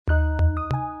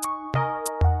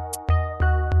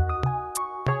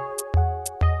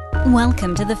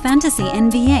Welcome to the Fantasy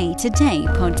NBA Today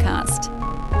podcast.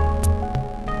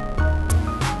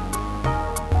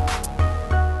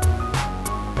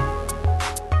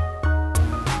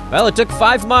 Well, it took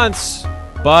 5 months,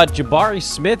 but Jabari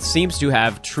Smith seems to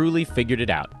have truly figured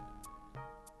it out.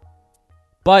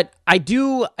 But I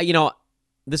do,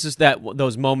 this is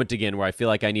those moments again where I feel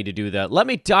like I need to do the, let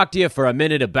me talk to you for a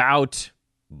minute about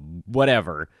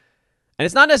whatever. And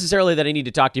it's not necessarily that I need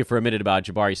to talk to you for a minute about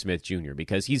Jabari Smith Jr.,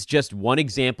 because he's just one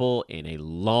example in a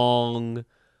long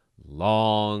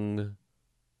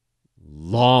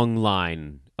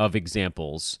line of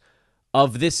examples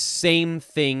of this same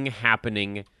thing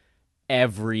happening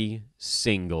every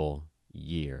single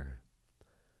year.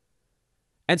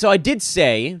 And so I did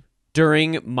say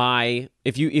during my,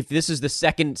 if this is the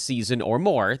second season or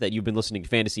more that you've been listening to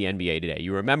Fantasy NBA Today,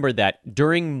 you remember that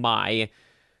during my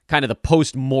kind of the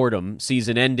post-mortem,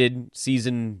 season ended,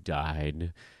 season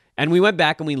died, and we went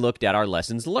back and we looked at our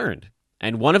lessons learned.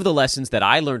 And one of the lessons that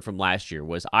I learned from last year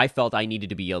was I felt I needed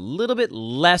to be a little bit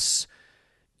less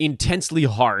intensely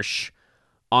harsh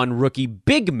on rookie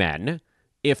big men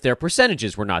if their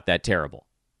percentages were not that terrible.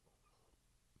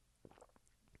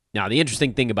 Now, the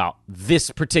interesting thing about this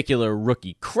particular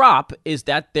rookie crop is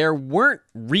that there weren't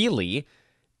really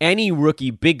any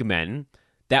rookie big men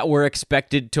that were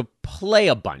expected to play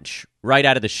a bunch right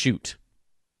out of the chute.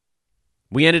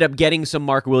 We ended up getting some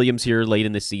Mark Williams here late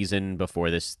in the season before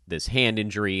this hand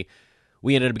injury.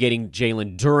 We ended up getting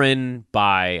Jalen Duren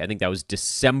by, I think that was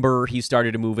December. He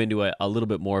started to move into a little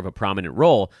bit more of a prominent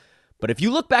role. But if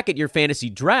you look back at your fantasy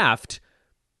draft,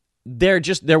 there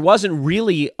wasn't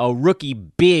really a rookie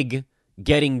big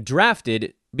getting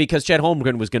drafted because Chet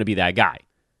Holmgren was going to be that guy.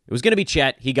 It was going to be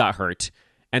Chet. He got hurt.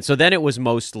 And so then it was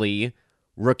mostly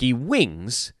rookie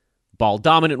wings,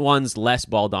 ball-dominant ones, less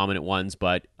ball-dominant ones,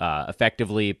 but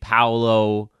effectively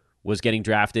Paolo was getting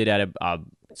drafted at a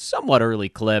somewhat early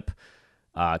clip.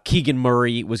 Keegan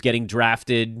Murray was getting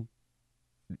drafted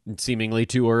seemingly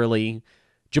too early.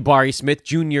 Jabari Smith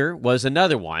Jr. was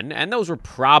another one, and those were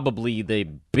probably the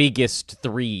biggest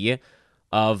three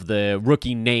of the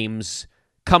rookie names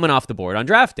coming off the board on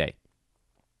draft day.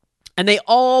 And they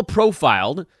all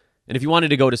profiled, and if you wanted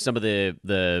to go to some of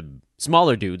the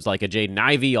smaller dudes like a Jaden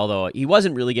Ivey, although he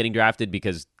wasn't really getting drafted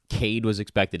because Cade was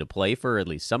expected to play for at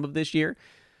least some of this year.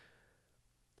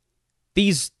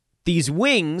 These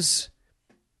wings,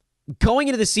 going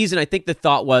into the season, I think the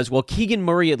thought was, well, Keegan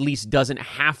Murray at least doesn't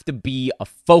have to be a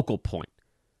focal point.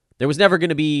 He was never going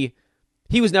to get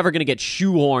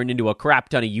shoehorned into a crap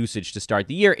ton of usage to start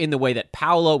the year in the way that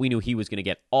Paolo, we knew he was going to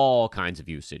get all kinds of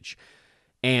usage.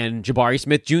 And Jabari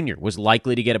Smith Jr. was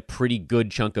likely to get a pretty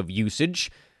good chunk of usage.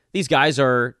 These guys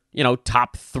are,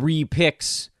 top 3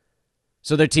 picks,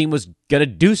 so their team was going to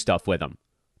do stuff with them.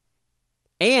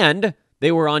 And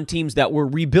they were on teams that were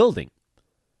rebuilding.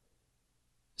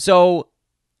 So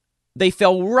they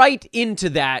fell right into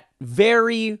that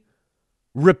very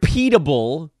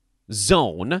repeatable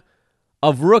zone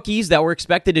of rookies that were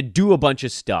expected to do a bunch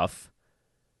of stuff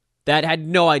that had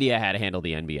no idea how to handle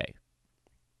the NBA.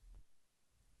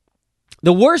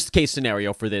 The worst case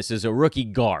scenario for this is a rookie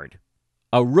guard.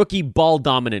 A rookie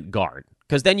ball-dominant guard,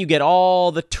 because then you get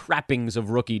all the trappings of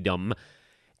rookiedom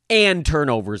and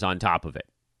turnovers on top of it.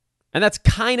 And that's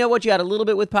kind of what you had a little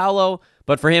bit with Paolo,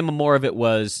 but for him, more of it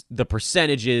was the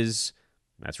percentages.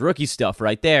 That's rookie stuff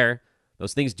right there.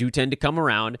 Those things do tend to come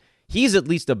around. He's at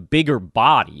least a bigger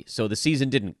body, so the season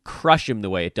didn't crush him the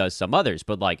way it does some others.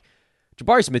 But like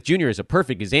Jabari Smith Jr. is a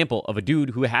perfect example of a dude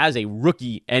who has a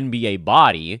rookie NBA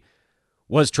body,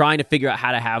 was trying to figure out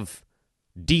how to have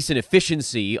decent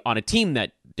efficiency on a team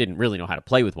that didn't really know how to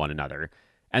play with one another.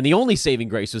 And the only saving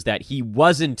grace was that he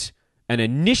wasn't an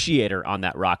initiator on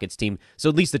that Rockets team, so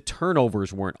at least the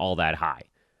turnovers weren't all that high.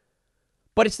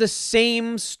 But it's the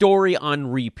same story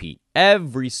on repeat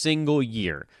every single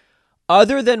year.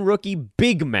 Other than rookie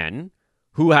big men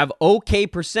who have okay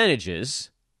percentages,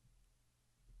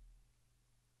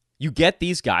 you get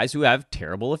these guys who have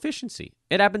terrible efficiency.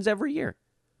 It happens every year.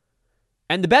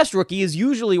 And the best rookie is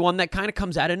usually one that kind of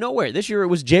comes out of nowhere. This year it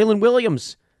was Jalen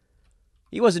Williams.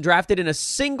 He wasn't drafted in a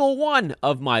single one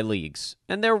of my leagues.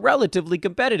 And they're relatively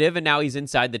competitive, and now he's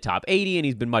inside the top 80, and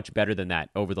he's been much better than that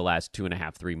over the last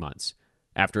 2.5, 3 months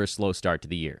after a slow start to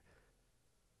the year.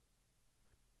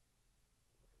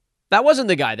 That wasn't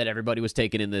the guy that everybody was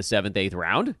taking in the 7th, 8th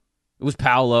round. It was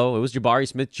Paolo. It was Jabari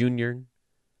Smith Jr.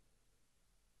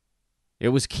 It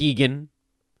was Keegan.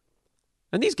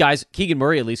 And these guys, Keegan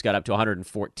Murray at least got up to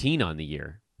 114 on the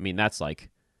year. I mean, that's like,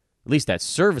 at least that's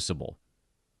serviceable.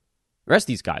 The rest of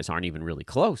these guys aren't even really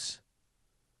close.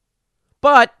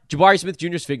 But Jabari Smith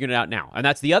Jr. is figuring it out now. And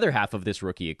that's the other half of this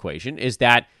rookie equation, is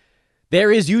that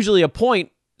there is usually a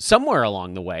point somewhere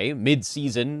along the way,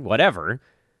 mid-season, whatever,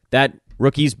 that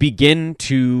rookies begin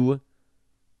to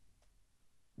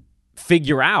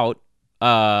figure out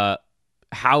how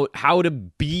to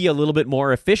be a little bit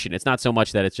more efficient. It's not so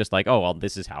much that it's just like, oh, well,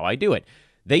 this is how I do it.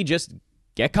 They just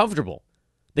get comfortable.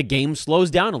 The game slows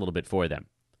down a little bit for them.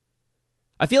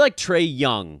 I feel like Trae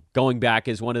Young, going back,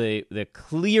 is one of the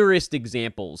clearest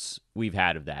examples we've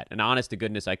had of that. And honest to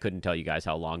goodness, I couldn't tell you guys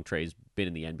how long Trae's been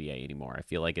in the NBA anymore. I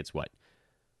feel like it's, 4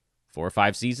 or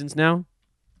 5 seasons now?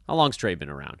 How long's Trae been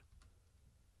around?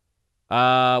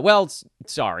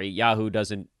 Sorry, Yahoo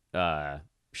doesn't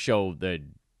show the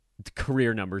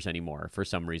career numbers anymore for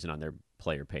some reason on their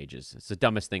player pages. It's the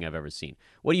dumbest thing I've ever seen.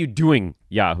 What are you doing,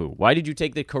 Yahoo? Why did you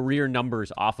take the career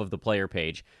numbers off of the player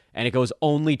page and it goes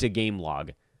only to game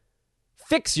log?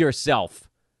 Fix yourself,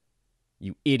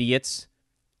 you idiots.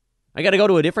 I got to go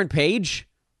to a different page?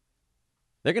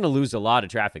 They're going to lose a lot of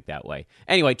traffic that way.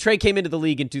 Anyway, Trae came into the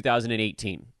league in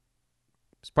 2018.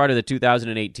 It's part of the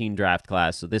 2018 draft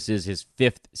class, so this is his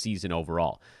 5th season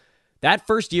overall. That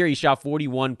first year, he shot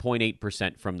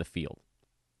 41.8% from the field.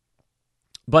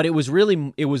 But it was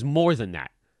more than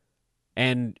that.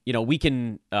 And, we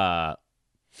can, I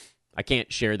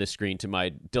can't share the screen to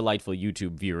my delightful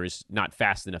YouTube viewers, not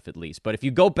fast enough at least. But if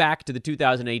you go back to the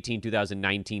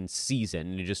 2018-2019 season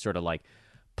and you just sort of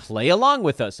play along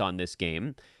with us on this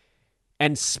game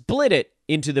and split it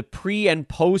into the pre and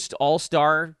post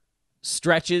All-Star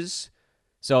stretches.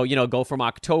 So, go from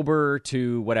October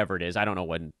to whatever it is. I don't know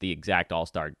when the exact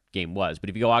All-Star game was. But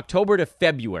if you go October to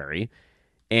February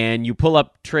and you pull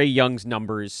up Trae Young's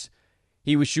numbers,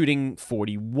 he was shooting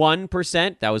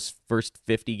 41%. That was first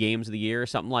 50 games of the year or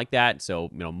something like that. So,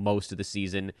 most of the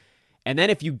season. And then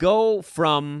if you go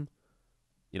from,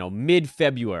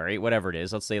 mid-February, whatever it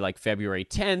is, let's say February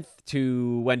 10th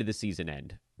to when did the season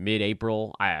end?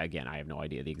 Mid-April. I have no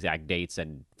idea the exact dates,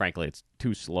 and frankly, it's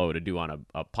too slow to do on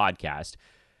a podcast.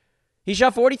 He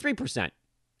shot 43%,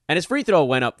 and his free throw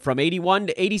went up from 81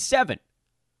 to 87.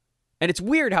 And it's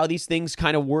weird how these things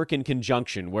kind of work in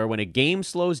conjunction, where when a game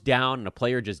slows down and a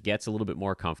player just gets a little bit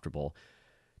more comfortable,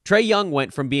 Trae Young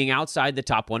went from being outside the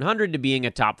top 100 to being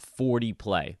a top 40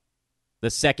 play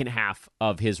the second half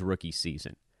of his rookie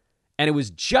season. And it was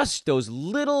just those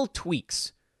little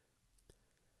tweaks.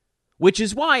 Which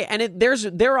is why, and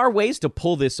there are ways to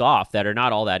pull this off that are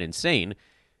not all that insane.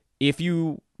 If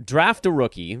you draft a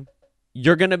rookie,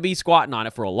 you're going to be squatting on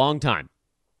it for a long time.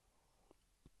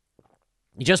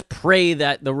 You just pray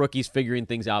that the rookie's figuring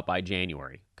things out by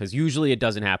January, because usually it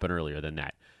doesn't happen earlier than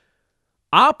that.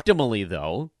 Optimally,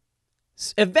 though,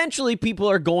 eventually people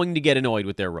are going to get annoyed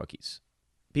with their rookies.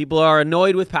 People are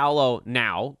annoyed with Paolo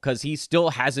now because he still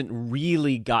hasn't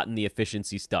really gotten the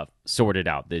efficiency stuff sorted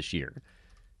out this year.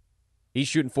 He's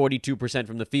shooting 42%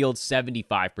 from the field,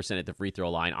 75% at the free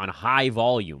throw line on high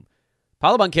volume.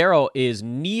 Paolo Banchero is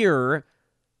near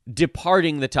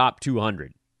departing the top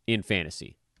 200 in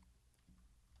fantasy.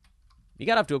 He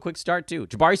got off to a quick start, too.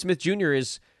 Jabari Smith Jr.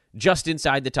 is just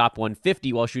inside the top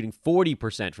 150 while shooting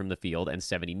 40% from the field and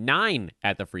 79%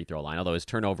 at the free throw line, although his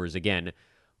turnovers, again,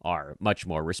 are much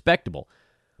more respectable.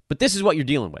 But this is what you're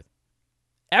dealing with.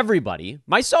 Everybody,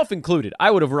 myself included, I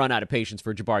would have run out of patience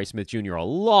for Jabari Smith Jr. a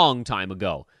long time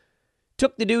ago.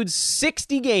 Took the dude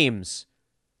 60 games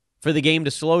for the game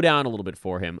to slow down a little bit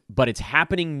for him, but it's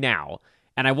happening now.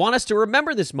 And I want us to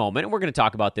remember this moment, and we're going to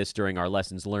talk about this during our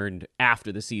lessons learned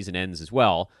after the season ends as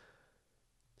well.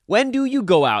 When do you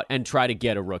go out and try to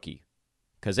get a rookie?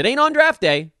 Because it ain't on draft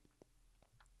day.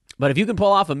 But if you can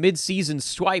pull off a mid-season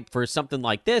swipe for something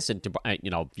like this, and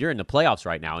if you're in the playoffs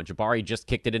right now and Jabari just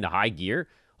kicked it into high gear,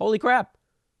 holy crap.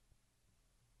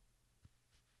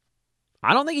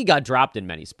 I don't think he got dropped in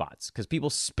many spots because people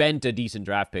spent a decent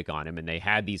draft pick on him and they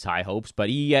had these high hopes, but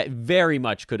he very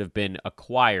much could have been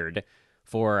acquired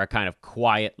for a kind of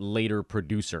quiet later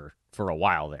producer for a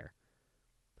while there.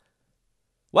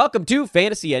 Welcome to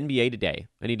Fantasy NBA Today.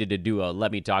 I needed to do a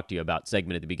Let Me Talk to You About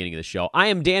segment at the beginning of the show. I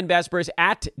am Dan Besbris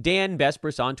at Dan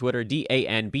Besbris on Twitter,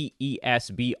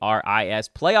 DanBesbris.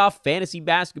 Playoff fantasy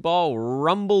basketball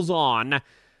rumbles on.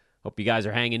 Hope you guys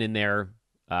are hanging in there.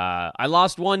 I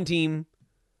lost one team.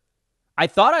 I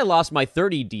thought I lost my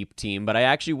 30-deep team, but I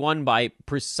actually won by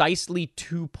precisely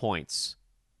 2 points.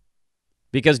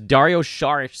 Because Dario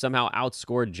Saric somehow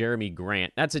outscored Jeremy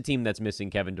Grant. That's a team that's missing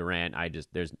Kevin Durant.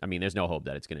 There's no hope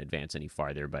that it's going to advance any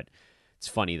farther, but it's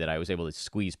funny that I was able to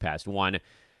squeeze past one.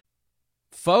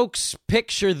 Folks,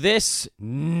 picture this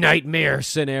nightmare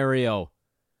scenario.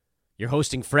 You're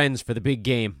hosting friends for the big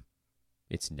game.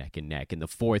 It's neck and neck in the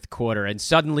fourth quarter, and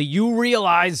suddenly you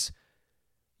realize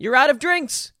you're out of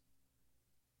drinks.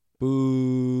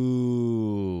 Boo,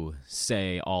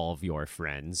 say all of your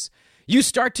friends. You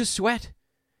start to sweat.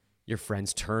 Your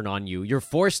friends turn on you. You're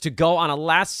forced to go on a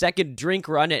last-second drink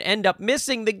run and end up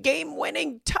missing the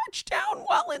game-winning touchdown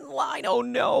while in line. Oh,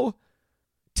 no.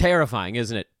 Terrifying,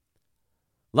 isn't it?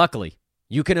 Luckily,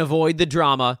 you can avoid the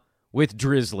drama with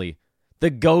Drizzly, the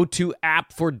go-to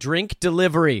app for drink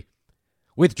delivery.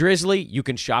 With Drizzly, you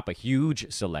can shop a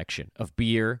huge selection of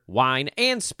beer, wine,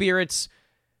 and spirits,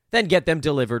 then get them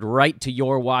delivered right to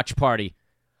your watch party.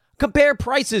 Compare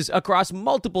prices across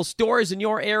multiple stores in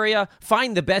your area,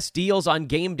 find the best deals on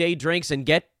game day drinks, and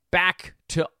get back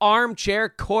to armchair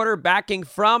quarterbacking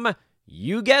from,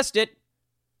 you guessed it,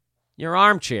 your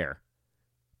armchair.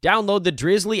 Download the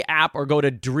Drizzly app or go to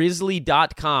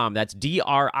drizzly.com. That's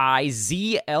DRIZLY.com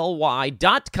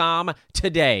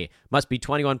today. Must be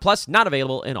 21 plus, not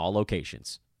available in all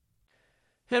locations.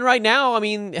 And right now, I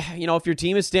mean, if your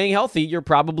team is staying healthy, you're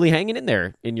probably hanging in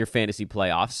there in your fantasy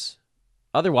playoffs.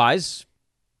 Otherwise,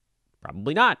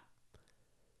 probably not.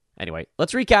 Anyway,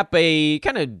 let's recap a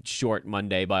kind of short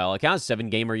Monday by all accounts.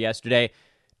 7-gamer yesterday.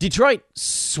 Detroit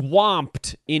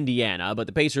swamped Indiana, but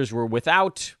the Pacers were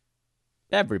without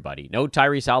everybody. No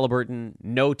Tyrese Halliburton,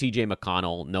 no TJ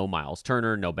McConnell, no Miles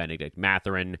Turner, no Benedict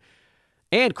Mathurin.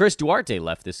 And Chris Duarte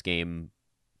left this game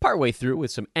partway through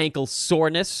with some ankle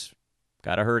soreness.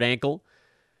 Got a hurt ankle.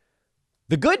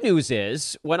 The good news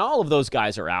is, when all of those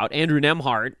guys are out, Andrew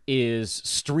Nembhard is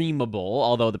streamable,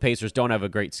 although the Pacers don't have a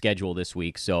great schedule this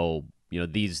week, so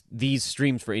these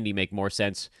streams for Indy make more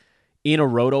sense in a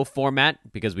roto format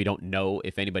because we don't know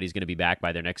if anybody's going to be back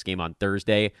by their next game on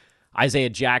Thursday. Isaiah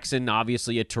Jackson,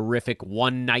 obviously a terrific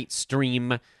one-night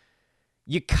stream.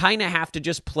 You kind of have to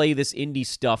just play this Indy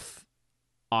stuff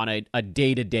on a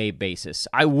day-to-day basis.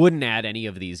 I wouldn't add any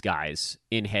of these guys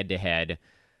in head-to-head.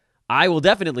 I will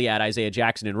definitely add Isaiah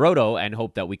Jackson in roto and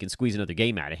hope that we can squeeze another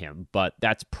game out of him, but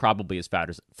that's probably as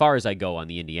far as I go on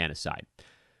the Indiana side.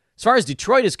 As far as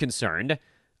Detroit is concerned,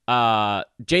 Jalen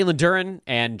Duren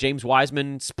and James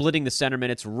Wiseman splitting the center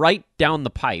minutes right down the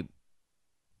pipe,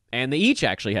 and they each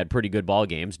actually had pretty good ball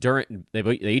games. Duren, they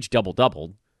each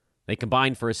double-doubled. They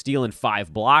combined for a steal and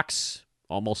 5 blocks,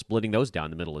 almost splitting those down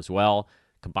the middle as well.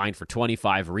 Combined for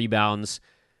 25 rebounds.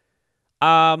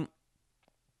 I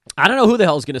don't know who the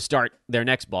hell is going to start their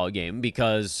next ball game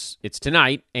because it's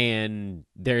tonight, and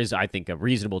there's, I think, a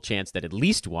reasonable chance that at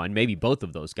least one, maybe both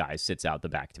of those guys sits out the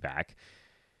back-to-back.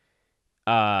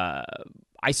 I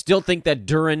still think that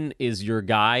Duren is your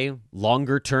guy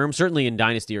longer term. Certainly in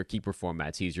Dynasty or Keeper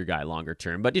formats, he's your guy longer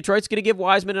term. But Detroit's going to give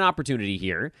Wiseman an opportunity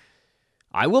here.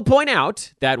 I will point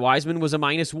out that Wiseman was a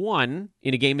 -1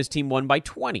 in a game his team won by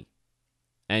 20.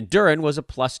 And Duren was a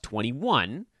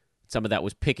 +21. Some of that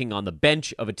was picking on the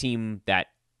bench of a team that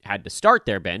had to start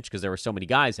their bench because there were so many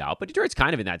guys out. But Detroit's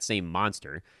kind of in that same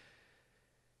monster.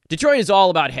 Detroit is all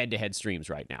about head-to-head streams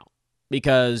right now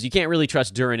because you can't really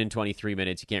trust Duren in 23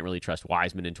 minutes. You can't really trust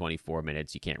Wiseman in 24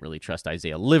 minutes. You can't really trust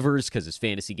Isaiah Livers because his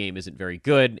fantasy game isn't very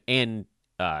good. And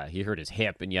he hurt his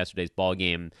hip in yesterday's ball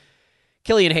game.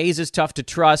 Killian Hayes is tough to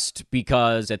trust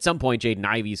because at some point Jaden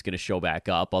Ivey is going to show back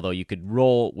up, although you could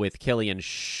roll with Killian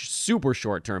super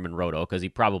short-term in roto because he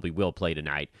probably will play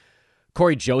tonight.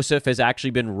 Corey Joseph has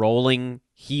actually been rolling.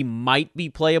 He might be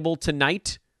playable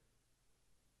tonight.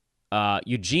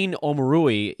 Eugene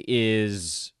Omarui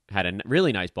had a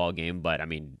really nice ball game, but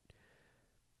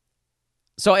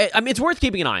it's worth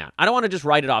keeping an eye on. I don't want to just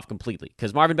write it off completely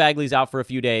because Marvin Bagley's out for a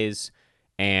few days.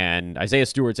 And Isaiah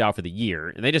Stewart's out for the year,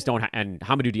 and they just don't. And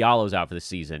Hamidou Diallo's out for the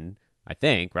season, I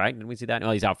think. Right? Didn't we see that?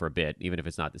 No, he's out for a bit, even if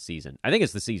it's not the season. I think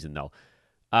it's the season though.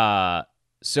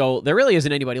 So there really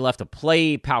isn't anybody left to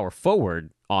play power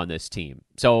forward on this team.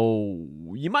 So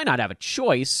you might not have a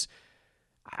choice.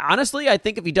 Honestly, I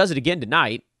think if he does it again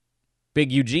tonight,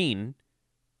 Big Eugene,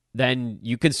 then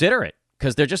you consider it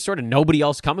because there's just sort of nobody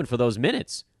else coming for those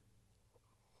minutes.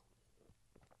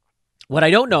 What I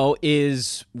don't know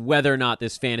is whether or not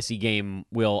this fantasy game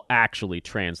will actually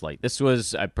translate. This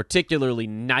was a particularly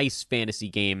nice fantasy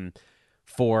game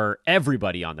for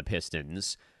everybody on the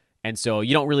Pistons, and so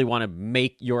you don't really want to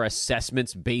make your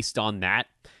assessments based on that.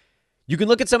 You can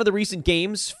look at some of the recent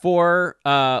games for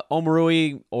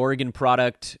Omarui, Oregon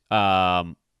product.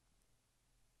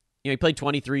 He played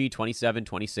 23, 27,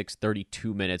 26,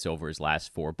 32 minutes over his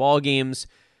last 4 ball games.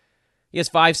 He has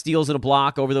 5 steals and a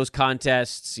block over those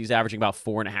contests. He's averaging about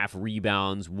 4.5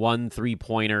 rebounds, 1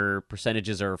 3-pointer.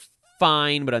 Percentages are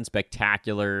fine, but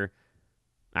unspectacular.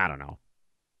 I don't know.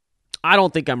 I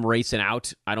don't think I'm racing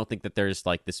out. I don't think that there's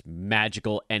this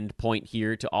magical end point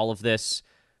here to all of this.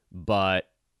 But,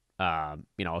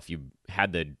 if you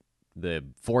had the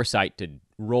foresight to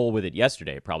roll with it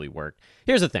yesterday, it probably worked.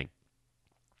 Here's the thing.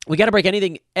 We got to break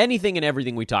anything and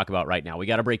everything we talk about right now. We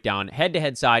got to break down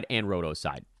head-to-head side and roto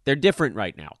side. They're different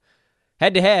right now.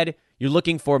 Head-to-head, you're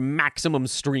looking for maximum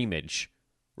streamage.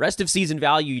 Rest of season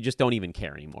value, you just don't even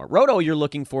care anymore. Roto, you're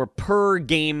looking for per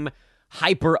game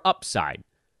hyper upside.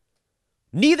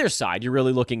 Neither side, you're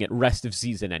really looking at rest of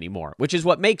season anymore, which is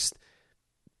what makes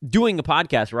doing a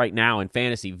podcast right now in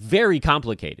fantasy very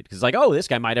complicated. Because this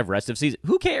guy might have rest of season.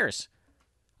 Who cares?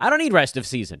 I don't need rest of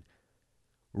season.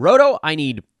 Roto, I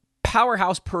need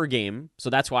powerhouse per game, so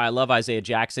that's why I love Isaiah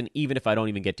Jackson, even if I don't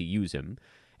even get to use him.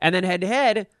 And then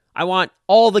head-to-head, I want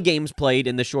all the games played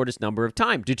in the shortest number of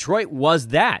time. Detroit was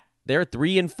that. They're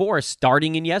 3-4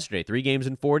 starting in yesterday, 3 games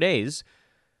in 4 days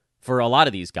for a lot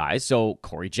of these guys. So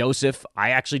Corey Joseph, I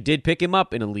actually did pick him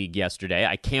up in a league yesterday.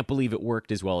 I can't believe it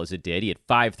worked as well as it did. He had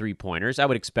 5 3-pointers. I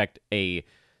would expect a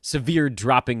severe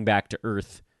dropping back to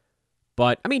earth.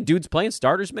 But, dude's playing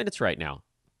starters minutes right now.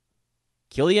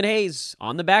 Killian Hayes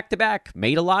on the back-to-back.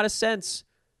 Made a lot of sense.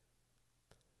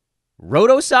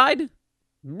 Roto side?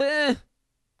 Meh.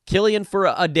 Killian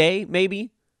for a day,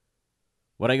 maybe.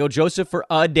 Would I go Joseph for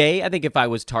a day? I think if I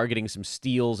was targeting some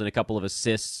steals and a couple of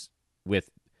assists with,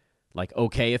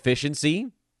 okay efficiency,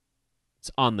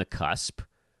 it's on the cusp.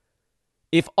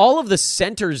 If all of the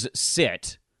centers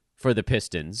sit for the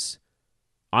Pistons,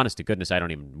 honest to goodness, I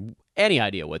don't even any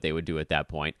idea what they would do at that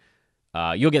point.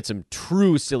 You'll get some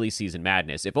true silly season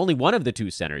madness. If only one of the 2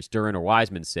 centers, Duren or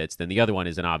Wiseman, sits, then the other one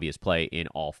is an obvious play in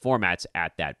all formats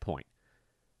at that point.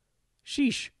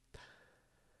 Sheesh.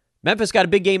 Memphis got a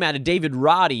big game out of David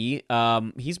Roddy.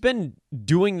 He's been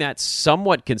doing that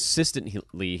somewhat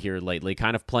consistently here lately,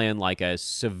 kind of playing like a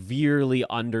severely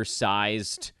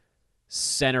undersized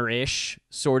center-ish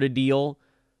sort of deal.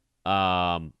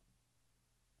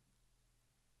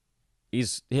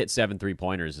 He's hit 7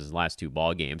 3-pointers his last 2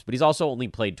 ball games, but he's also only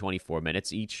played 24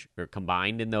 minutes each, or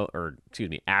combined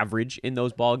average in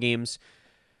those ball games.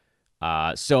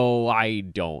 So I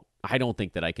don't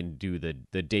think that I can do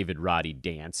the David Roddy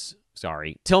dance.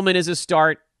 Sorry. Tillman is a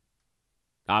start.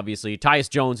 Obviously, Tyus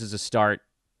Jones is a start.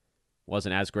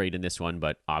 Wasn't as great in this one,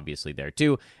 but obviously there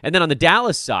too. And then on the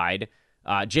Dallas side,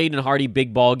 Jaden Hardy,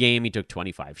 big ball game. He took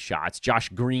 25 shots. Josh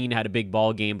Green had a big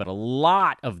ball game, but a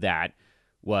lot of that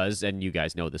was, and you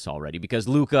guys know this already, because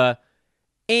Luka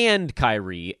and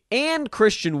Kyrie and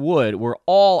Christian Wood were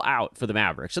all out for the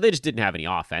Mavericks, so they just didn't have any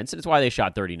offense, and it's why they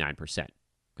shot 39%,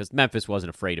 because Memphis wasn't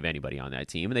afraid of anybody on that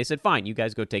team, and they said, fine, you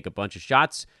guys go take a bunch of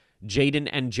shots. Jaden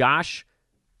and Josh,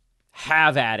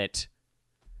 have at it.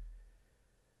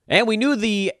 And we knew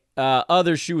the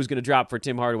other shoe was going to drop for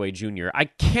Tim Hardaway Jr. I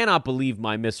cannot believe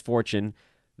my misfortune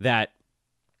that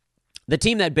the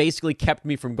team that basically kept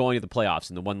me from going to the playoffs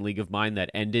in the one league of mine that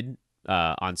ended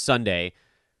on Sunday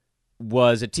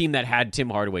was a team that had Tim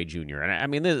Hardaway Jr.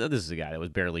 And this is a guy that was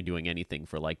barely doing anything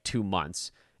for 2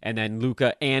 months. And then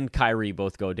Luka and Kyrie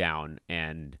both go down.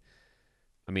 And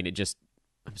I'm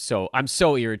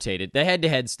so irritated. The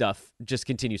head-to-head stuff just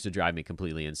continues to drive me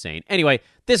completely insane. Anyway,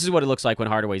 this is what it looks like when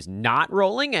Hardaway's not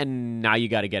rolling, and now you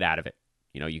got to get out of it.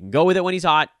 You can go with it when he's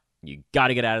hot. You got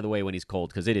to get out of the way when he's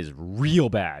cold, because it is real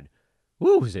bad.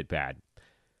 Woo, is it bad?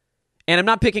 And I'm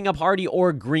not picking up Hardy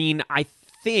or Green. I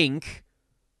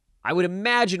would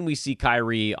imagine we see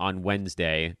Kyrie on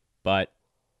Wednesday, but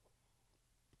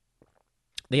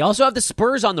they also have the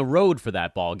Spurs on the road for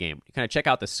that ball game. You kind of check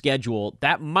out the schedule.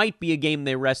 That might be a game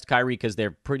they rest Kyrie because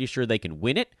they're pretty sure they can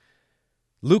win it.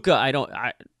 Luka,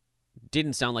 I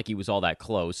didn't sound like he was all that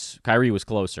close. Kyrie was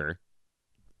closer.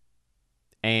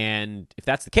 And if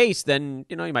that's the case, then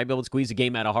you might be able to squeeze a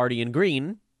game out of Hardy and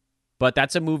Green. But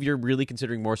that's a move you're really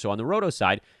considering more so on the Roto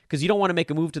side, because you don't want to make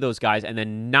a move to those guys and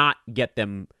then not get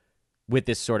them with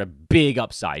this sort of big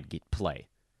upside play.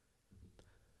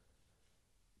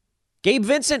 Gabe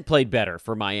Vincent played better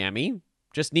for Miami.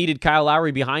 Just needed Kyle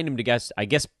Lowry behind him to, I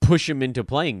guess, push him into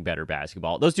playing better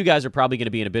basketball. Those two guys are probably going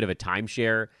to be in a bit of a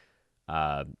timeshare,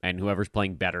 and whoever's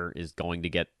playing better is going to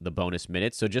get the bonus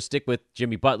minutes. So just stick with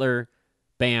Jimmy Butler,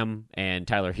 Bam, and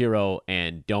Tyler Hero,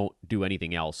 and don't do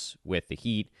anything else with the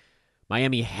Heat.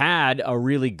 Miami had a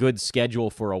really good schedule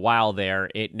for a while there.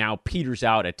 It now peters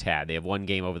out a tad. They have one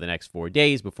game over the next 4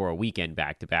 days before a weekend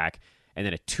back-to-back, and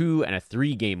then a 2 and a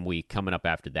 3 game week coming up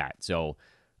after that. So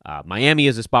Miami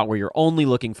is a spot where you're only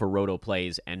looking for roto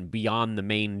plays, and beyond the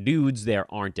main dudes, there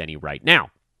aren't any right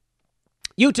now.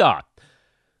 Utah.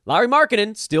 Lauri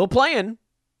Markkanen still playing.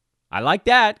 I like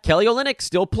that. Kelly Olynyk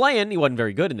still playing. He wasn't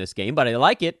very good in this game, but I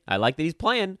like it. I like that he's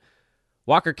playing.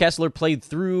 Walker Kessler played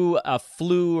through a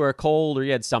flu or a cold, or he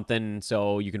had something,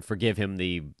 so you can forgive him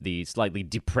the slightly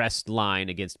depressed line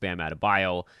against Bam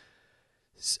Adebayo.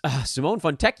 Simone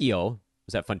Fontecchio,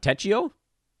 was that Fontecchio?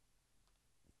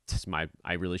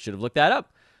 I really should have looked that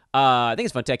up. I think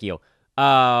it's Fontecchio.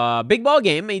 Big ball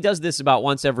game. He does this about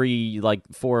once every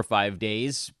 4 or 5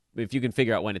 days. If you can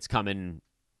figure out when it's coming,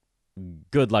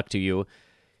 good luck to you.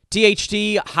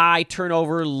 THT, high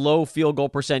turnover, low field goal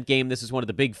percent game. This is one of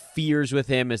the big fears with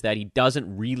him, is that he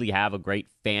doesn't really have a great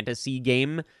fantasy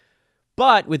game.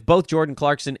 But with both Jordan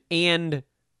Clarkson and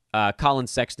Colin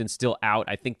Sexton still out,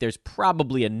 I think there's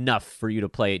probably enough for you to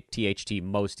play THT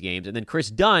most games. And then Chris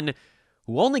Dunn,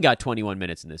 who only got 21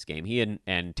 minutes in this game. He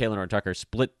and Taylor Horton-Tucker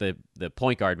split the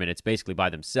point guard minutes basically by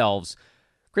themselves.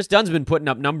 Chris Dunn's been putting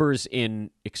up numbers in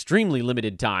extremely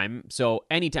limited time, so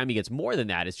anytime he gets more than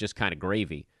that, it's just kind of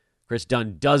gravy. Chris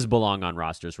Dunn does belong on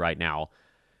rosters right now.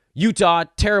 Utah,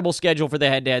 terrible schedule for the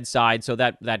head-to-head side, so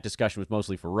that discussion was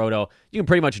mostly for Roto. You can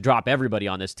pretty much drop everybody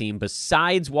on this team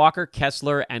besides Walker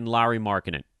Kessler and Lauri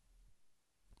Markkanen.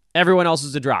 Everyone else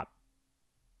is a drop.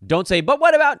 Don't say, but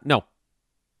what about? No.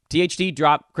 THT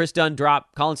drop, Chris Dunn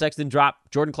drop, Colin Sexton drop,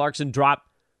 Jordan Clarkson drop.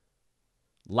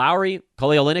 Kelly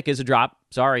Olynyk is a drop.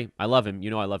 Sorry, I love him. You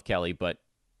know I love Kelly, but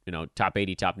top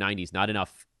 80, top 90 is not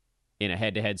enough in a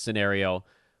head-to-head scenario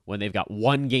when they've got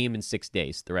one game in 6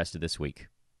 days the rest of this week.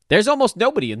 There's almost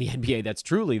nobody in the NBA that's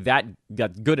truly that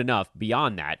good enough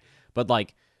beyond that. But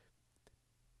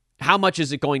how much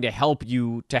is it going to help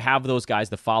you to have those guys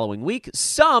the following week?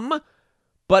 Some,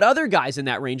 but other guys in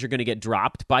that range are going to get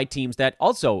dropped by teams that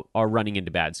also are running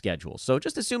into bad schedules. So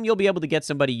just assume you'll be able to get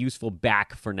somebody useful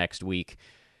back for next week.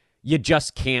 You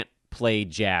just can't play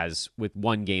Jazz with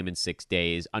one game in 6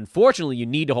 days. Unfortunately, you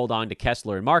need to hold on to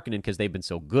Kessler and Markkanen because they've been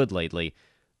so good lately.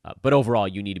 But overall,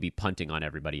 you need to be punting on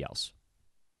everybody else.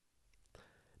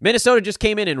 Minnesota just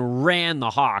came in and ran the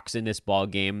Hawks in this ball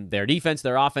game. Their defense,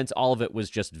 their offense, all of it was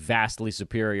just vastly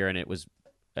superior, and it was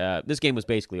this game was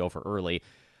basically over early.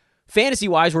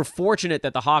 Fantasy-wise, we're fortunate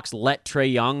that the Hawks let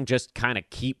Trae Young just kind of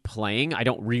keep playing. I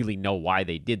don't really know why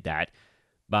they did that.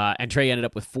 And Trae ended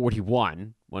up with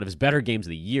 41, one of his better games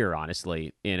of the year,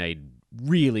 honestly, in a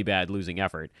really bad losing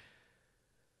effort.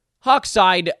 Hawks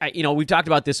side, we've talked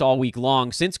about this all week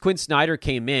long. Since Quinn Snyder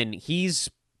came in, he's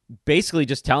basically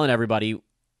just telling everybody,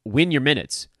 win your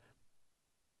minutes.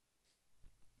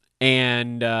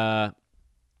 And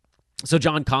so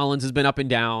John Collins has been up and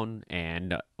down,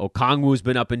 and Okongwu's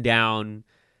been up and down,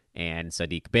 and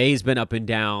Sadiq Bey's been up and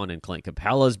down, and Clint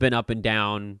Capella's been up and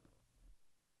down.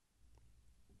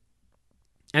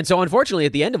 And so, unfortunately,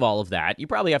 at the end of all of that, you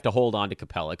probably have to hold on to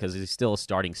Capella because he's still a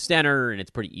starting center, and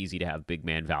it's pretty easy to have big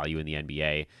man value in the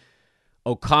NBA.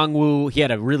 Okongwu, he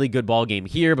had a really good ball game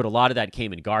here, but a lot of that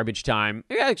came in garbage time.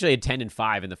 He actually had 10 and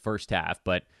 5 in the first half,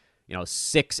 but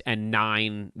 6 and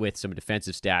 9 with some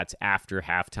defensive stats after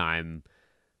halftime.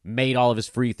 Made all of his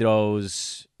free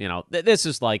throws. This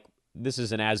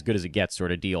is an as good as it gets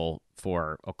sort of deal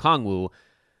for Okongwu.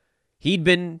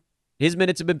 His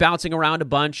minutes have been bouncing around a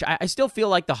bunch. I still feel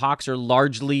like the Hawks are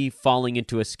largely falling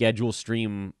into a schedule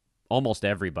stream, almost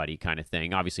everybody kind of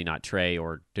thing. Obviously not Trae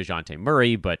or DeJounte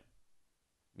Murray, but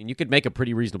you could make a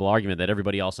pretty reasonable argument that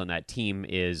everybody else on that team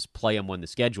is play them when the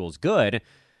schedule is good.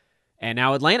 And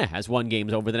now Atlanta has won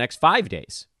games over the next 5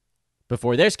 days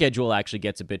before their schedule actually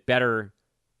gets a bit better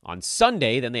on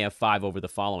Sunday. Then they have 5 over the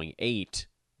following 8.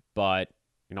 But,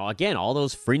 again, all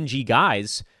those fringy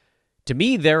guys, to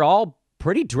me, they're all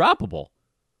pretty droppable.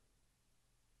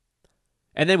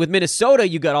 And then with Minnesota,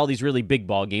 you got all these really big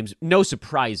ball games. No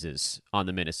surprises on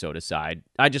the Minnesota side.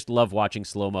 I just love watching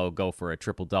Slow-Mo go for a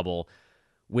triple-double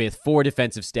with 4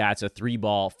 defensive stats, a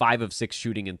 3-ball, 5 of 6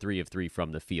 shooting, and 3 of 3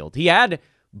 from the field. He had,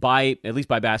 at least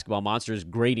by Basketball Monsters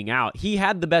grading out, he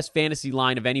had the best fantasy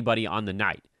line of anybody on the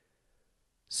night.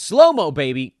 Slow-Mo,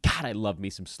 baby. God, I love me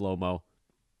some Slow-Mo.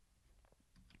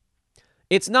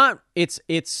 It's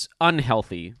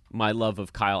unhealthy, my love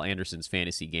of Kyle Anderson's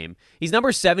fantasy game. He's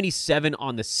number 77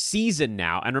 on the season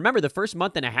now. And remember, the first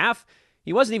month and a half,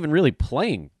 he wasn't even really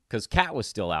playing because Cat was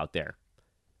still out there.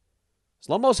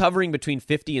 Slow-Mo's hovering between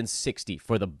 50 and 60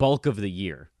 for the bulk of the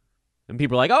year. And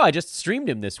people are like, I just streamed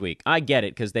him this week. I get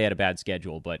it because they had a bad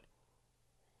schedule, but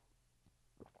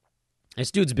this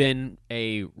dude's been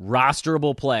a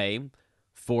rosterable play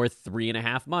for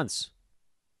 3.5 months.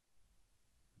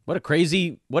 What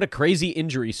a crazy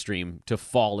injury stream to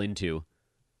fall into.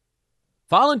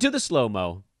 Fall into the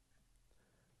slow-mo.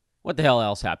 What the hell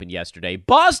else happened yesterday?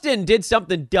 Boston did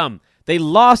something dumb. They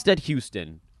lost at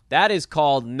Houston. That is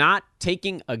called not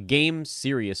taking a game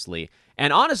seriously.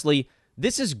 And honestly,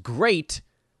 this is great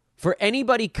for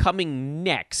anybody coming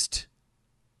next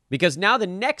Because now the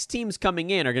next teams coming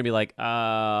in are going to be like,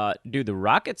 dude, the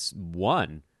Rockets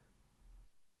won.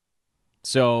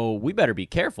 So we better be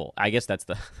careful. I guess that's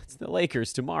the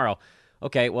Lakers tomorrow.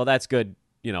 Okay, well, that's good,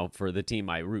 for the team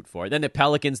I root for. Then the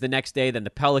Pelicans the next day, then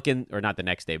or not the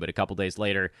next day, but a couple days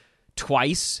later,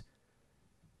 twice.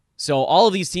 So all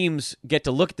of these teams get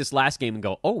to look at this last game and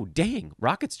go, oh, dang,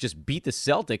 Rockets just beat the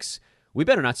Celtics. We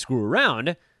better not screw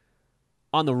around.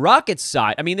 On the Rockets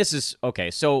side, this is,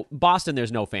 okay, so Boston,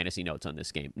 there's no fantasy notes on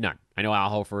this game. None. I know Al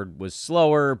Horford was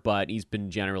slower, but he's been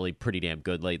generally pretty damn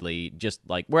good lately. Just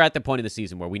like, we're at the point of the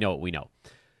season where we know what we know.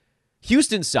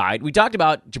 Houston side, we talked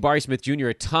about Jabari Smith Jr.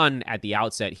 a ton at the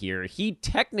outset here. He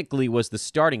technically was the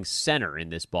starting center in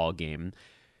this ball game,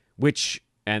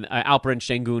 and Alperen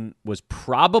Şengün was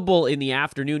probable in the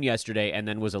afternoon yesterday and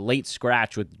then was a late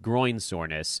scratch with groin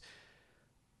soreness.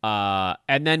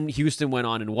 And then Houston went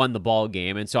on and won the ball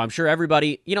game. And so I'm sure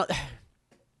everybody,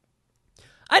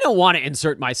 I don't want to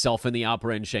insert myself in the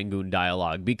Alperen Şengün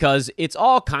dialogue because it's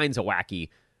all kinds of wacky.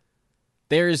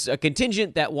 There's a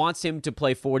contingent that wants him to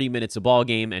play 40 minutes a ball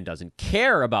game and doesn't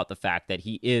care about the fact that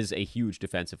he is a huge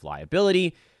defensive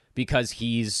liability because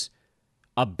he's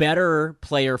a better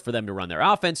player for them to run their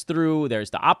offense through. There's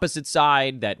the opposite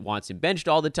side that wants him benched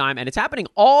all the time. And it's happening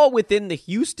all within the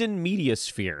Houston media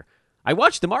sphere. I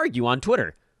watched them argue on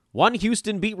Twitter. One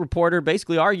Houston beat reporter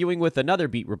basically arguing with another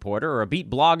beat reporter, or a beat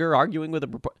blogger arguing with a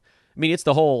reporter. It's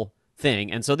the whole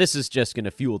thing. And so this is just going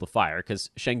to fuel the fire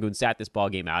because Şengün sat this ball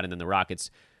game out, and then the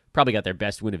Rockets probably got their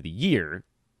best win of the year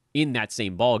in that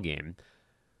same ball game.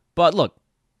 But look,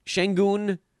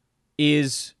 Şengün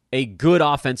is a good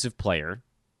offensive player.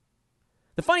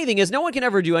 The funny thing is, no one can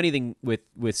ever do anything with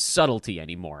subtlety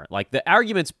anymore. Like, the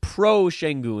arguments pro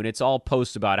Şengün, it's all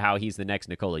posts about how he's the next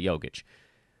Nikola Jokic.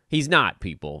 He's not,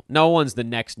 people. No one's the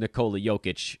next Nikola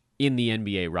Jokic in the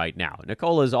NBA right now.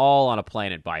 Nikola's all on a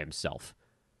planet by himself.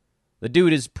 The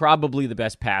dude is probably the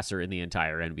best passer in the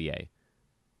entire NBA.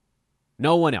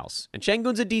 No one else. And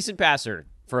Şengün's a decent passer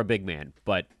for a big man,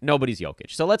 but nobody's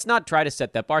Jokic. So let's not try to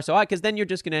set that bar so high, because then you're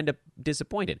just going to end up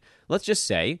disappointed. Let's just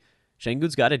say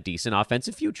Şengün's got a decent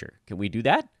offensive future. Can we do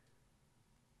that?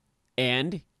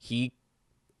 And he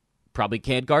probably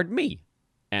can't guard me.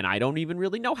 And I don't even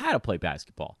really know how to play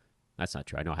basketball. That's not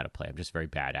true. I know how to play. I'm just very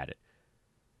bad at it.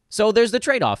 So there's the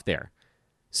trade-off there.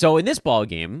 So in this ball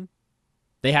game,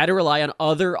 they had to rely on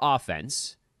other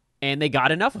offense, and they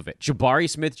got enough of it. Jabari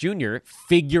Smith Jr.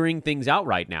 figuring things out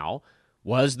right now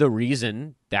was the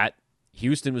reason that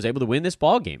Houston was able to win this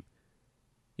ball game.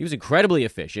 He was incredibly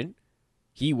efficient.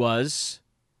 He was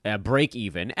a break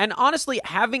even. And honestly,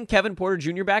 having Kevin Porter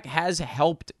Jr. back has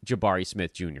helped Jabari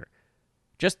Smith Jr.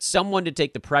 Just someone to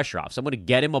take the pressure off, someone to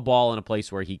get him a ball in a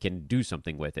place where he can do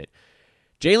something with it.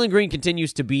 Jalen Green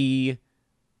continues to be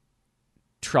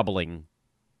troubling.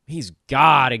 He's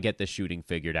got to get the shooting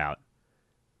figured out.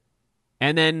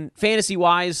 And then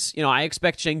fantasy-wise, I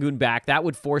expect Şengün back. That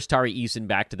would force Tari Eason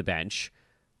back to the bench.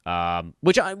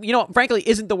 Which, frankly,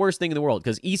 isn't the worst thing in the world,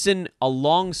 because Eason,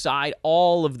 alongside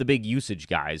all of the big usage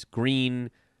guys, Green,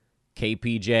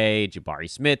 KPJ, Jabari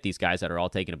Smith, these guys that are all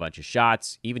taking a bunch of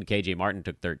shots, even KJ Martin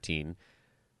took 13,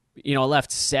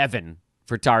 left 7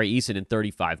 for Tari Eason in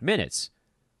 35 minutes.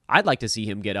 I'd like to see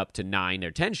him get up to 9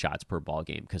 or 10 shots per ball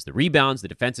game, because the rebounds, the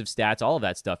defensive stats, all of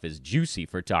that stuff is juicy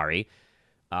for Tari.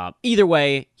 Either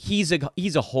way, he's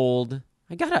a hold.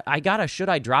 I got a should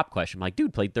I drop question. I'm like,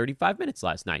 dude, played 35 minutes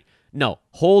last night. No,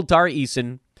 hold Tari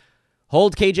Eason,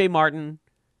 hold KJ Martin,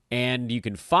 and you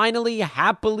can finally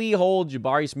happily hold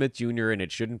Jabari Smith Jr., and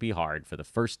it shouldn't be hard for the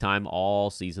first time all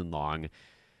season long.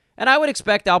 And I would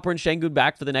expect Alperen Şengün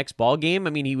back for the next ball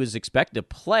game. He was expected to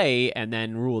play and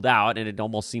then ruled out, and it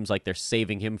almost seems like they're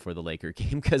saving him for the Laker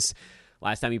game, because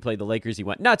last time he played the Lakers, he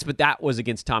went nuts, but that was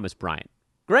against Thomas Bryant.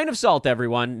 Grain of salt,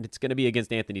 everyone. It's going to be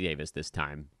against Anthony Davis this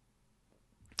time.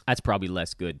 That's probably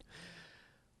less good.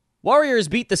 Warriors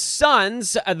beat the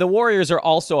Suns. The Warriors are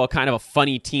also a kind of a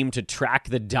funny team to track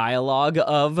the dialogue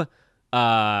of,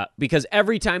 because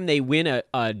every time they win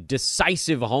a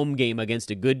decisive home game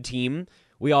against a good team,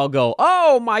 we all go,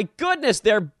 oh my goodness,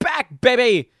 they're back,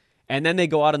 baby. And then they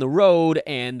go out on the road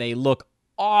and they look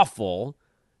awful,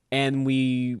 and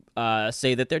we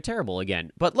say that they're terrible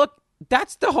again. But look,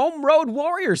 that's the home road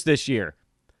Warriors this year.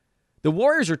 The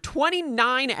Warriors are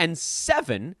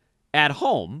 29-7 at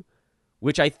home,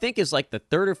 which I think is like the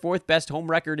third or fourth best home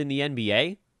record in the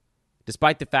NBA.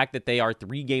 Despite the fact that they are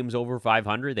 3 games over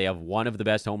 500, they have one of the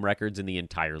best home records in the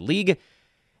entire league.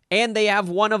 And they have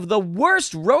one of the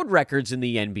worst road records in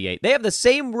the NBA. They have the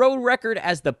same road record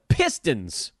as the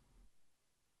Pistons.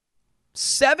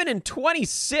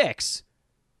 7-26.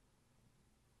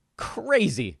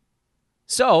 Crazy.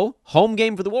 So, home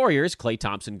game for the Warriors. Klay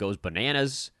Thompson goes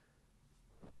bananas.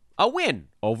 A win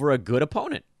over a good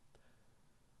opponent.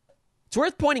 It's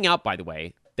worth pointing out, by the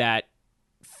way, that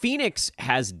Phoenix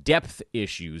has depth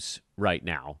issues right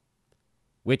now,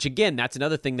 which, again, that's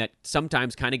another thing that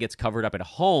sometimes kind of gets covered up at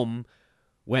home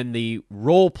when the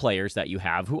role players that you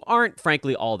have, who aren't,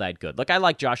 frankly, all that good. Look, I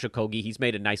like Josh Okogie. He's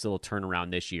made a nice little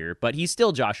turnaround this year, but he's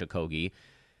still Josh Okogie.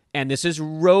 And this is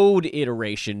road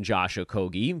iteration Josh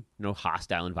Okogie,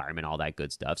 hostile environment, all that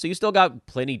good stuff. So you still got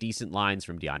plenty decent lines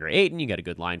from DeAndre Ayton. You got a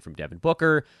good line from Devin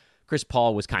Booker. Chris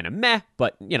Paul was kind of meh,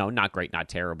 but, not great, not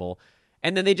terrible.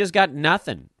 And then they just got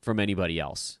nothing from anybody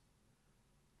else.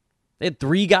 They had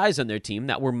 3 guys on their team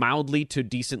that were mildly to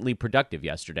decently productive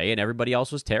yesterday, and everybody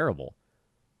else was terrible.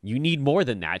 You need more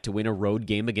than that to win a road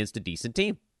game against a decent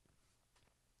team.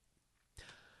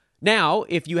 Now,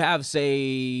 if you have,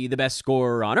 say, the best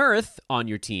scorer on earth on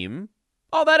your team,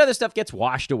 all that other stuff gets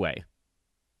washed away.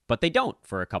 But they don't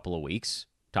for a couple of weeks.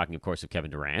 Talking, of course, of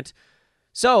Kevin Durant.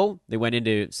 So, they went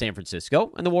into San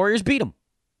Francisco, and the Warriors beat them.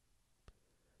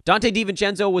 Dante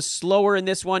DiVincenzo was slower in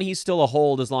this one. He's still a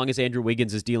hold as long as Andrew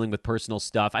Wiggins is dealing with personal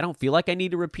stuff. I don't feel like I need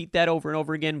to repeat that over and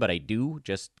over again, but I do,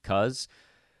 just because.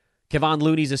 Kevon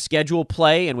Looney's a schedule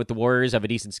play, and with the Warriors have a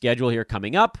decent schedule here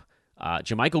coming up.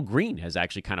 JaMychal Green has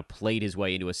actually kind of played his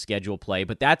way into a schedule play,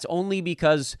 but that's only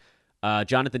because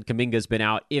Jonathan Kuminga's been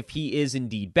out. If he is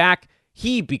indeed back,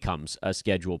 he becomes a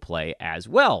schedule play as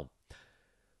well.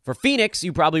 For Phoenix,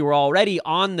 you probably were already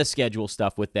on the schedule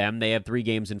stuff with them. They have 3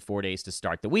 games in 4 days to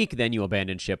start the week. Then you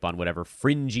abandon ship on whatever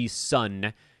fringy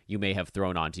sun you may have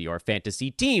thrown onto your fantasy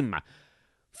team.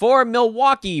 For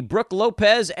Milwaukee, Brook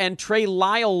Lopez and Trey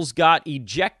Lyles got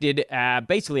ejected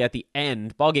basically at the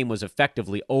end. Ballgame was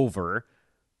effectively over.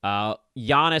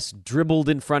 Giannis dribbled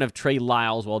in front of Trey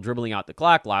Lyles while dribbling out the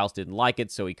clock. Lyles didn't like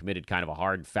it, so he committed kind of a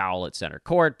hard foul at center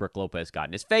court. Brook Lopez got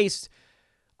in his face.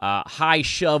 High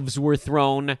shoves were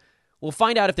thrown. We'll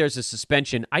find out if there's a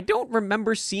suspension. I don't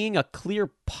remember seeing a clear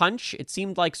punch. It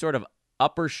seemed like sort of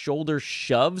upper shoulder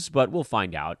shoves, but we'll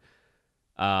find out.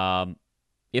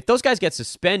 If those guys get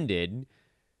suspended,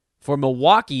 for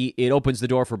Milwaukee, it opens the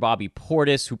door for Bobby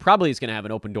Portis, who probably is going to have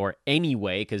an open door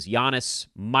anyway, because Giannis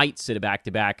might sit a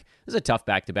back-to-back. This is a tough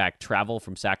back-to-back travel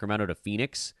from Sacramento to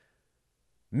Phoenix.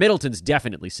 Middleton's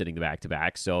definitely sitting the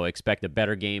back-to-back, so expect a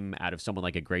better game out of someone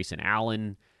like a Grayson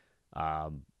Allen.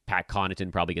 Pat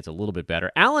Connaughton probably gets a little bit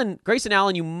better. Grayson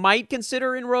Allen, you might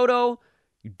consider in Roto.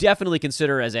 You definitely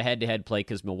consider as a head-to-head play,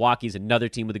 because Milwaukee's another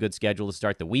team with a good schedule to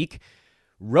start the week.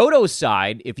 Roto's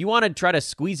side, if you want to try to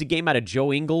squeeze a game out of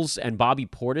Joe Ingles and Bobby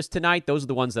Portis tonight, those are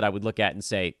the ones that I would look at and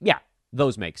say, yeah,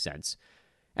 those make sense.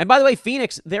 And by the way,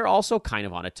 Phoenix, they're also kind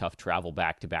of on a tough travel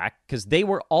back-to-back because they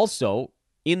were also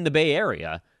in the Bay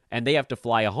Area, and they have to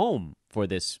fly home for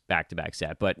this back-to-back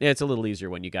set. But it's a little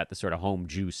easier when you got the sort of home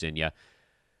juice in you.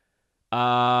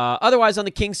 Otherwise, on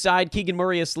the Kings side, Keegan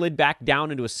Murray has slid back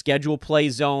down into a schedule play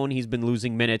zone. He's been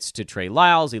losing minutes to Trey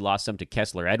Lyles. He lost some to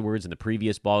Kessler Edwards in the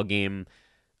previous ball game.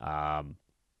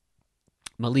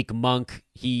 Malik Monk,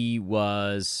 he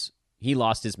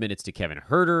lost his minutes to Kevin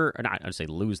Huerter. Or not, I'd say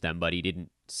lose them, but he didn't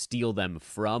steal them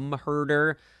from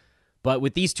Huerter. But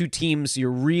with these two teams, you're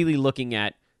really looking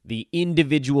at the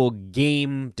individual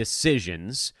game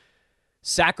decisions.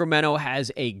 Sacramento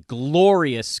has a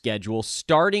glorious schedule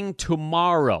starting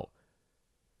tomorrow.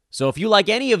 So if you like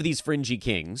any of these fringy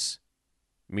Kings,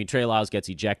 Trey Lyles gets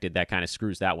ejected. That kind of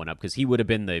screws that one up because he would have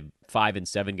been the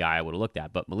 5-7 guy I would have looked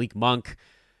at. But Malik Monk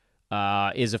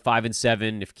is a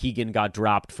 5-7. If Keegan got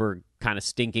dropped for kind of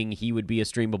stinking, he would be a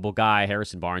streamable guy.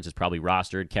 Harrison Barnes is probably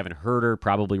rostered. Kevin Huerter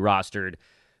probably rostered.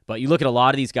 But you look at a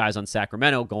lot of these guys on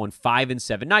Sacramento going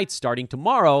 5-7 nights starting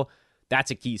tomorrow.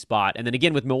 That's a key spot. And then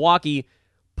again with Milwaukee,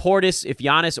 Portis, if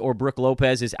Giannis or Brook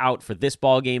Lopez is out for this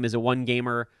ball game, is a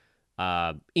one-gamer.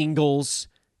 Ingles,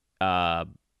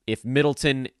 if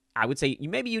Middleton, I would say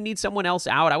maybe you need someone else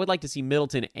out. I would like to see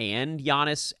Middleton and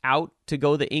Giannis out to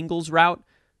go the Ingles route.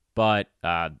 But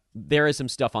there is some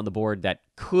stuff on the board that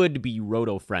could be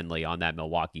roto-friendly on that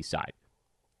Milwaukee side.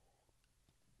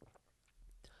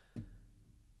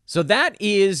 So that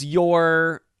is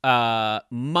your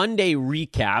Monday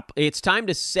recap. It's time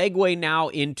to segue now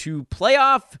into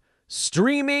playoff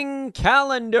streaming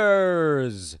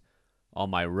calendars. All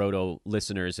my Roto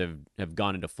listeners have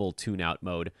gone into full tune-out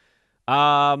mode.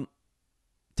 Time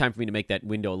for me to make that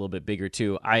window a little bit bigger,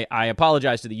 too. I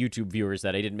apologize to the YouTube viewers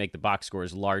that I didn't make the box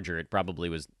scores larger. It probably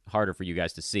was harder for you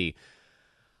guys to see.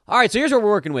 All right, so here's what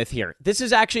we're working with here. This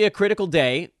is actually a critical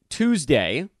day,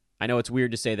 Tuesday. I know it's weird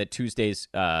to say that Tuesday's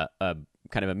a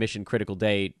kind of a mission-critical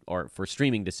day or for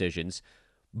streaming decisions,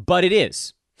 but it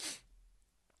is.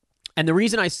 And the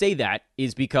reason I say that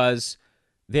is because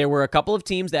there were a couple of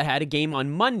teams that had a game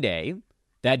on Monday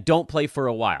that don't play for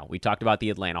a while. We talked about the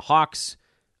Atlanta Hawks.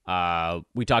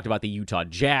 We talked about the Utah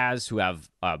Jazz, who have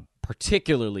a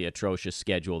particularly atrocious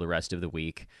schedule the rest of the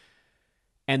week.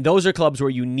 And those are clubs where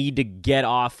you need to get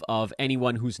off of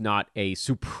anyone who's not a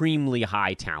supremely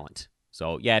high talent.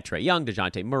 So, yeah, Trae Young,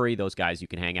 DeJounte Murray, those guys you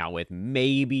can hang out with.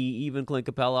 Maybe even Clint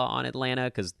Capella on Atlanta,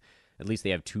 because at least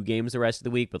they have 2 games the rest of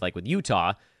the week. But like with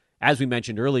Utah, as we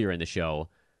mentioned earlier in the show,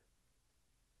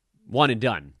 one and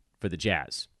done for the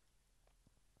Jazz.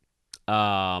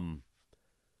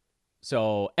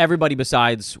 So everybody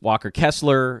besides Walker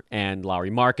Kessler and Lauri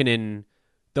Markkanen,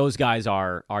 those guys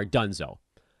are donezo.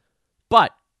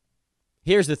 But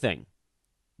here's the thing.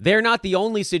 They're not the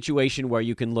only situation where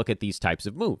you can look at these types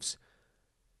of moves.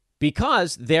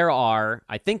 Because there are,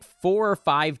 I think, 4 or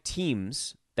 5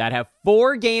 teams that have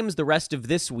 4 games the rest of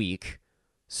this week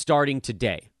starting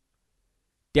today.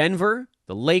 Denver,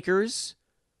 the Lakers,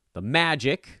 the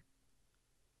Magic,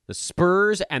 the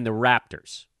Spurs, and the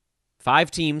Raptors.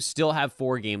 5 teams still have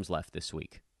 4 games left this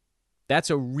week. That's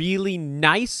a really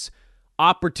nice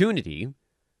opportunity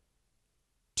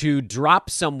to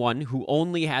drop someone who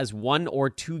only has 1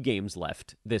 or 2 games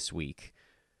left this week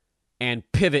and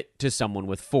pivot to someone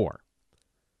with 4.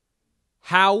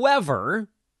 However,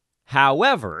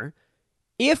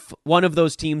 if one of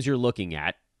those teams you're looking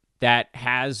at that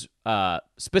has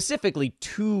specifically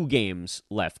 2 games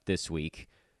left this week,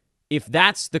 if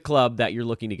that's the club that you're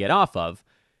looking to get off of,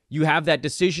 you have that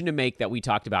decision to make that we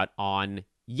talked about on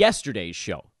yesterday's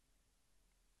show.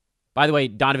 By the way,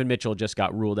 Donovan Mitchell just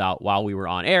got ruled out while we were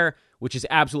on air, which is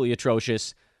absolutely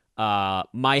atrocious.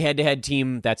 My head-to-head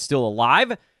team that's still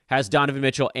alive has Donovan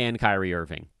Mitchell and Kyrie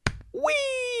Irving.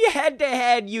 Whee!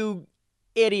 Head-to-head, you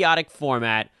idiotic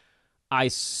format.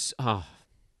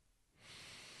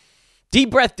 Deep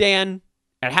breath, Dan.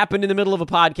 It happened in the middle of a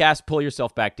podcast. Pull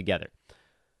yourself back together.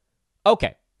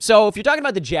 Okay, so if you're talking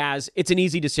about the Jazz, it's an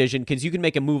easy decision because you can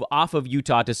make a move off of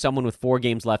Utah to someone with 4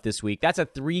 games left this week. That's a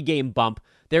 3-game bump.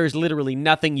 There is literally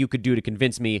nothing you could do to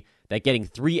convince me that getting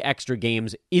 3 extra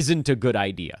games isn't a good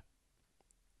idea.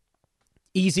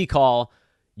 Easy call.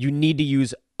 You need to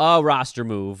use a roster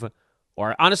move.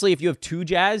 Or honestly, if you have 2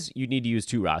 Jazz, you need to use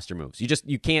 2 roster moves.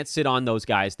 You can't sit on those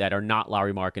guys that are not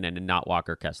Lauri Markkanen and not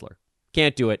Walker Kessler.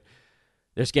 Can't do it.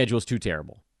 Their schedule's too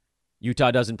terrible.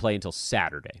 Utah doesn't play until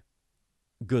Saturday.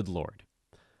 Good Lord.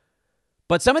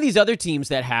 But some of these other teams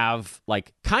that have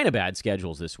like kind of bad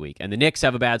schedules this week, and the Knicks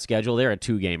have a bad schedule, they're a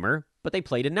 2-gamer, but they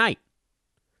play tonight.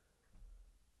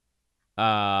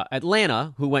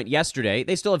 Atlanta, who went yesterday,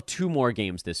 they still have 2 more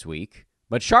games this week.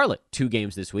 But Charlotte, 2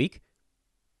 games this week.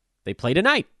 They play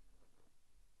tonight.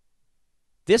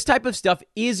 This type of stuff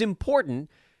is important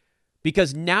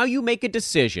because now you make a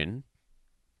decision,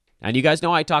 and you guys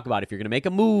know I talk about if you're going to make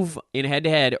a move in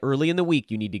head-to-head early in the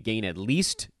week, you need to gain at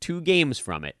least 2 games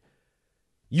from it.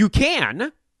 You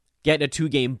can get a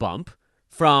 2-game bump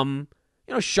from,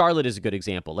 Charlotte is a good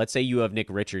example. Let's say you have Nick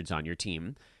Richards on your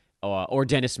team or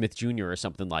Dennis Smith Jr. or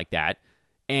something like that.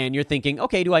 And you're thinking,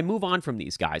 okay, do I move on from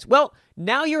these guys? Well,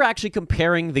 now you're actually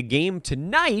comparing the game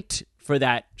tonight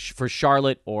for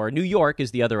Charlotte, or New York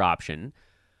is the other option,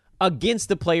 against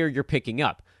the player you're picking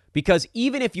up. Because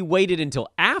even if you waited until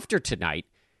after tonight,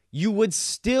 you would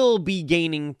still be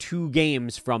gaining 2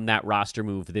 games from that roster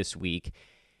move this week.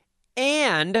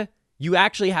 And you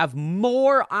actually have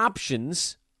more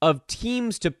options of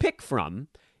teams to pick from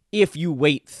if you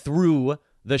wait through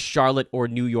the Charlotte or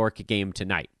New York game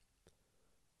tonight.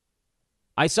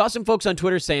 I saw some folks on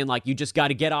Twitter saying, you just got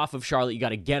to get off of Charlotte, you got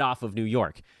to get off of New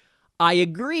York. I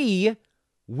agree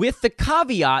with the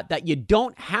caveat that you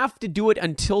don't have to do it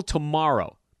until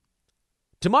tomorrow.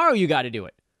 Tomorrow you got to do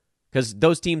it because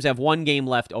those teams have 1 game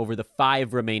left over the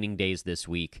 5 remaining days this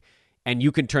week, and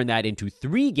you can turn that into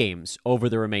 3 games over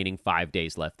the remaining 5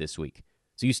 days left this week.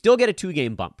 So you still get a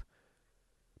 2-game bump.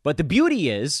 But the beauty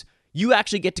is you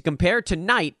actually get to compare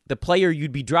tonight the player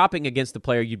you'd be dropping against the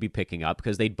player you'd be picking up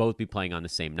because they'd both be playing on the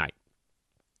same night.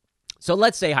 So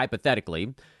let's say,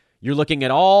 hypothetically, you're looking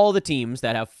at all the teams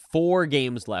that have 4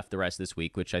 games left the rest of this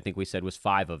week, which I think we said was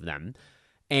 5 of them.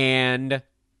 And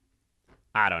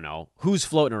I don't know who's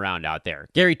floating around out there.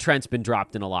 Gary Trent's been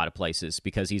dropped in a lot of places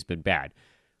because he's been bad.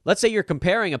 Let's say you're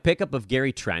comparing a pickup of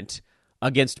Gary Trent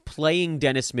against playing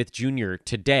Dennis Smith Jr.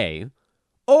 today,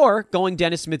 or going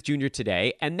Dennis Smith Jr.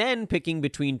 today, and then picking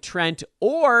between Trent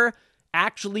or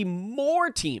actually more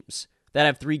teams that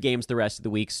have 3 games the rest of the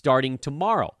week starting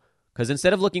tomorrow. Because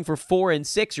instead of looking for 4 and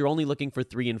 6, you're only looking for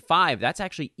 3 and 5. That's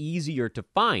actually easier to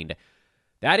find.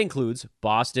 That includes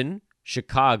Boston,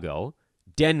 Chicago,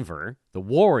 Denver, the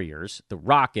Warriors, the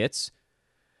Rockets,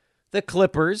 the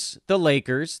Clippers, the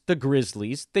Lakers, the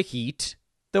Grizzlies, the Heat,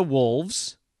 the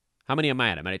Wolves. How many am I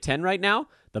at? I'm at 10 right now.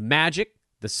 The Magic,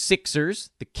 the Sixers,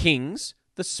 the Kings,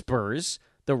 the Spurs,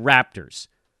 the Raptors.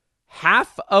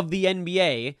 Half of the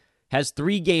NBA has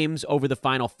 3 games over the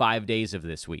final 5 days of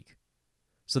this week.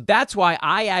 So that's why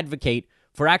I advocate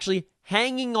for actually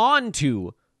hanging on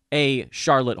to a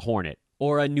Charlotte Hornet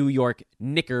or a New York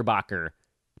Knickerbocker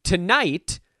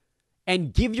tonight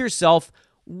and give yourself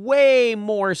way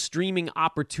more streaming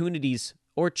opportunities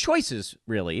or choices,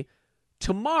 really,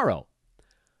 tomorrow.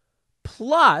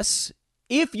 Plus,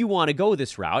 if you want to go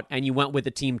this route and you went with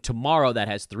a team tomorrow that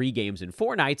has 3 games in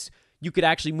 4 nights, you could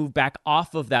actually move back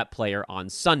off of that player on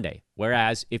Sunday.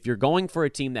 Whereas if you're going for a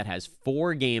team that has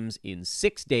 4 games in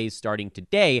 6 days starting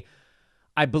today,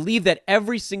 I believe that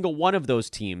every single one of those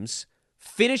teams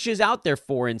finishes out their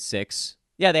 4 and 6.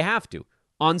 Yeah, they have to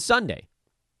on Sunday.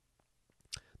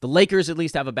 The Lakers at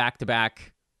least have a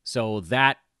back-to-back, so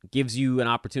that gives you an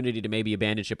opportunity to maybe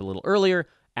abandon ship a little earlier,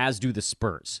 as do the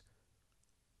Spurs.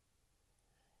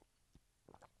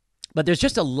 But there's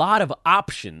just a lot of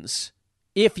options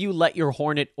if you let your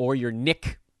Hornet or your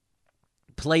Knick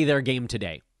play their game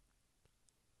today.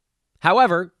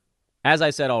 However, as I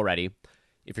said already,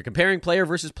 if you're comparing player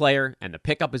versus player and the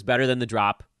pickup is better than the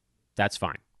drop, that's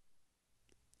fine.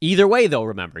 Either way, though,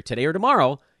 remember, today or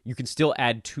tomorrow, you can still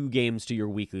add 2 games to your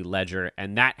weekly ledger,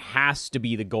 and that has to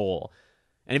be the goal.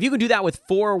 And if you can do that with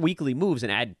 4 weekly moves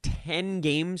and add 10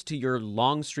 games to your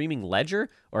long streaming ledger,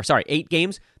 8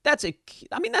 games, that's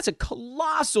a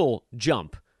colossal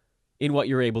jump in what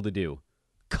you're able to do.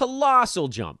 Colossal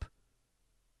jump.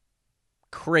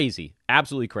 Crazy.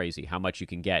 Absolutely crazy how much you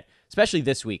can get, especially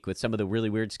this week with some of the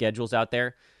really weird schedules out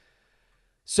there.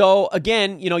 So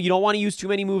again, you don't want to use too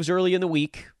many moves early in the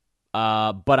week,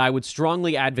 but I would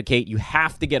strongly advocate you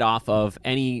have to get off of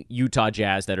any Utah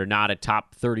Jazz that are not a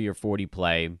top 30 or 40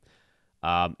 play,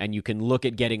 and you can look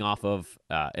at getting off of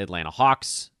Atlanta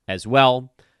Hawks as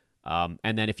well.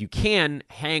 And then if you can,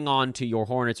 hang on to your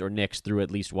Hornets or Knicks through at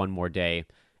least one more day,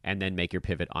 and then make your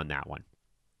pivot on that one.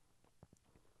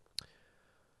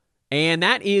 And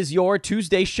that is your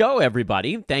Tuesday show,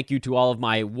 everybody. Thank you to all of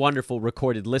my wonderful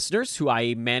recorded listeners who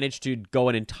I managed to go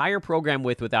an entire program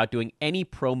with without doing any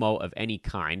promo of any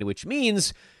kind, which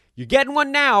means you're getting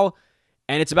one now,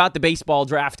 and it's about the baseball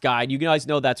draft guide. You guys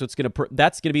know that's going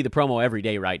to be the promo every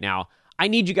day right now. I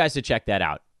need you guys to check that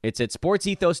out. It's at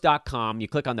sportsethos.com. You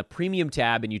click on the premium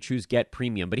tab and you choose Get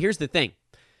Premium. But here's the thing.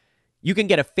 You can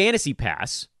get a fantasy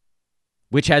pass,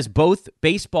 which has both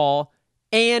baseball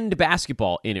and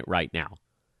basketball in it right now.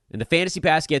 And the Fantasy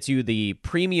Pass gets you the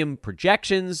premium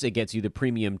projections. It gets you the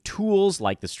premium tools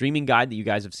like the streaming guide that you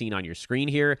guys have seen on your screen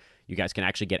here. You guys can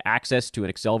actually get access to an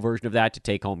Excel version of that to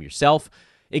take home yourself.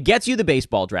 It gets you the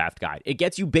baseball draft guide. It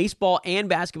gets you baseball and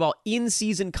basketball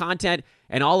in-season content,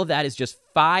 and all of that is just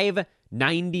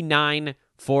 $5.99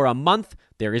 for a month.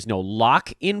 There is no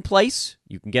lock in place.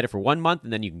 You can get it for 1 month,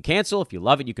 and then you can cancel. If you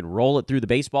love it, you can roll it through the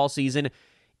baseball season.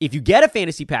 If you get a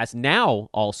Fantasy Pass now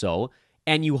also,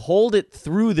 and you hold it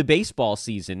through the baseball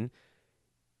season,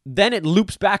 then it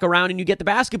loops back around and you get the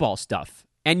basketball stuff.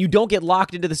 And you don't get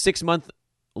locked into the 6-month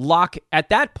lock at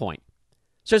that point.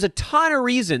 So there's a ton of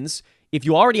reasons, if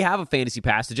you already have a Fantasy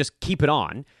Pass, to just keep it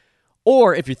on.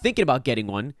 Or if you're thinking about getting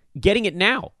one, getting it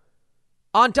now.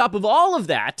 On top of all of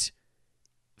that,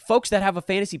 folks that have a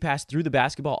Fantasy Pass through the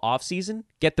basketball offseason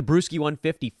get the Brewski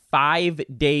 150 5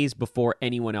 days before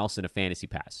anyone else in a Fantasy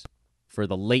Pass for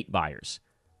the late buyers.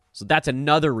 So that's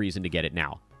another reason to get it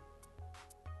now.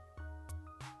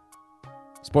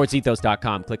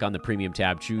 SportsEthos.com. Click on the Premium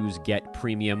tab. Choose Get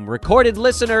Premium. Recorded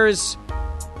listeners,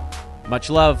 much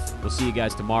love. We'll see you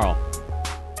guys tomorrow.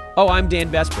 Oh, I'm Dan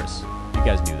Vespris. You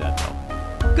guys knew that,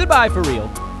 though. Goodbye for real.